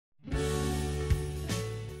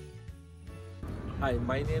Hi,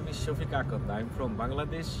 my name is Akand. I'm from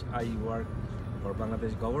Bangladesh. I work for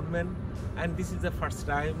Bangladesh government, and this is the first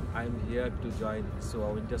time I'm here to join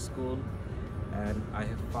ISWA Winter School, and I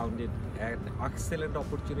have found it an excellent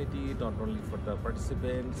opportunity not only for the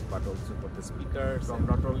participants but also for the speakers, from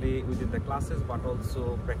not only within the classes but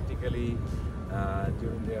also practically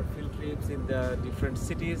during their field trips in the different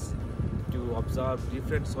cities to observe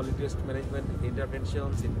different solid waste management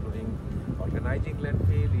interventions, including organizing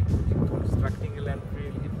landfill, including constructing a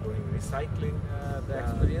landfill, including recycling. The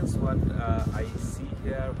experience, what I see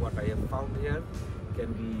here, what I have found here,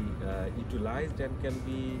 can be utilized and can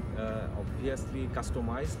be obviously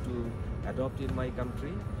customized to adopt in my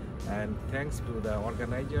country. And thanks to the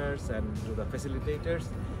organizers and to the facilitators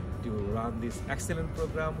to run this excellent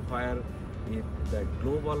program where the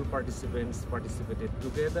global participants participated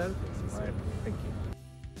together. Thank you.